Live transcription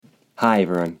Hi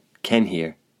everyone, Ken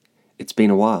here. It's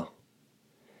been a while,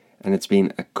 and it's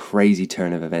been a crazy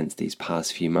turn of events these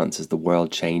past few months as the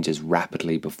world changes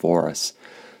rapidly before us.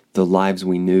 The lives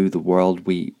we knew, the world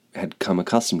we had come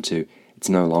accustomed to, it's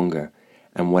no longer.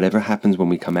 And whatever happens when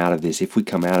we come out of this, if we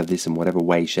come out of this in whatever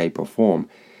way, shape or form,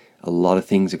 a lot of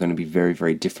things are going to be very,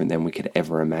 very different than we could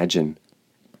ever imagine.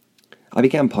 I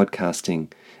began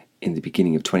podcasting in the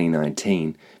beginning of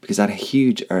 2019 because I had a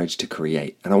huge urge to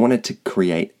create, and I wanted to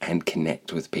create and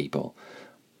connect with people.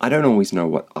 I don't always know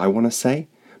what I want to say,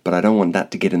 but I don't want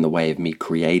that to get in the way of me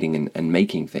creating and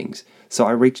making things. So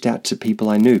I reached out to people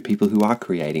I knew, people who are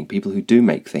creating, people who do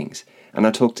make things, and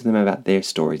I talked to them about their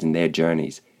stories and their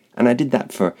journeys. And I did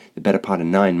that for the better part of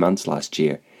 9 months last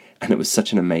year, and it was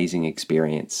such an amazing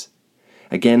experience.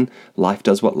 Again, life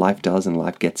does what life does and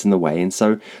life gets in the way, and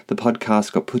so the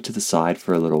podcast got put to the side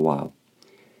for a little while.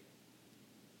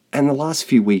 And the last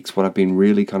few weeks, what I've been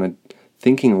really kind of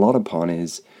thinking a lot upon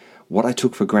is what I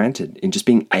took for granted in just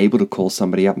being able to call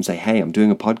somebody up and say, hey, I'm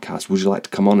doing a podcast. Would you like to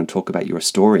come on and talk about your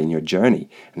story and your journey?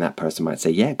 And that person might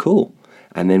say, yeah, cool.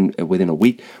 And then within a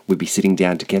week, we'd be sitting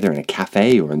down together in a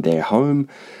cafe or in their home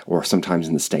or sometimes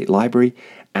in the state library,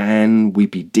 and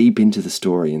we'd be deep into the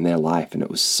story in their life, and it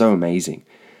was so amazing.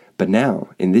 But now,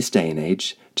 in this day and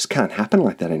age, it just can't happen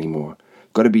like that anymore.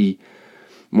 I've got to be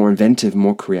more inventive,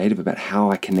 more creative about how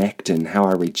I connect and how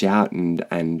I reach out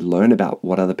and learn about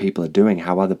what other people are doing,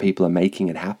 how other people are making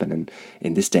it happen, and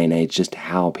in this day and age, just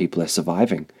how people are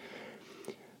surviving.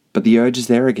 But the urge is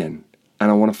there again,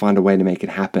 and I want to find a way to make it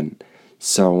happen.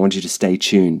 So I want you to stay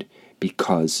tuned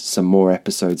because some more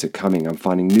episodes are coming. I'm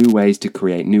finding new ways to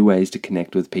create, new ways to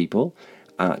connect with people,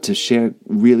 to share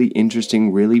really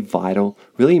interesting, really vital,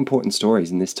 really important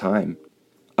stories in this time.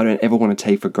 I don't ever want to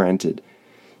take for granted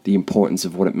the importance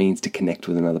of what it means to connect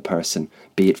with another person,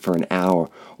 be it for an hour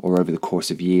or over the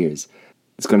course of years.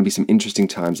 It's going to be some interesting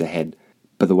times ahead,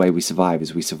 but the way we survive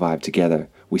is we survive together.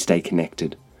 We stay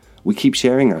connected. We keep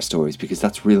sharing our stories because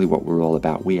that's really what we're all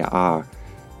about. We are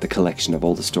the collection of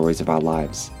all the stories of our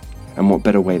lives. And what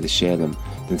better way to share them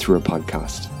than through a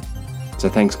podcast? So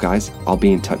thanks guys, I'll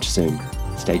be in touch soon.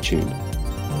 Stay tuned.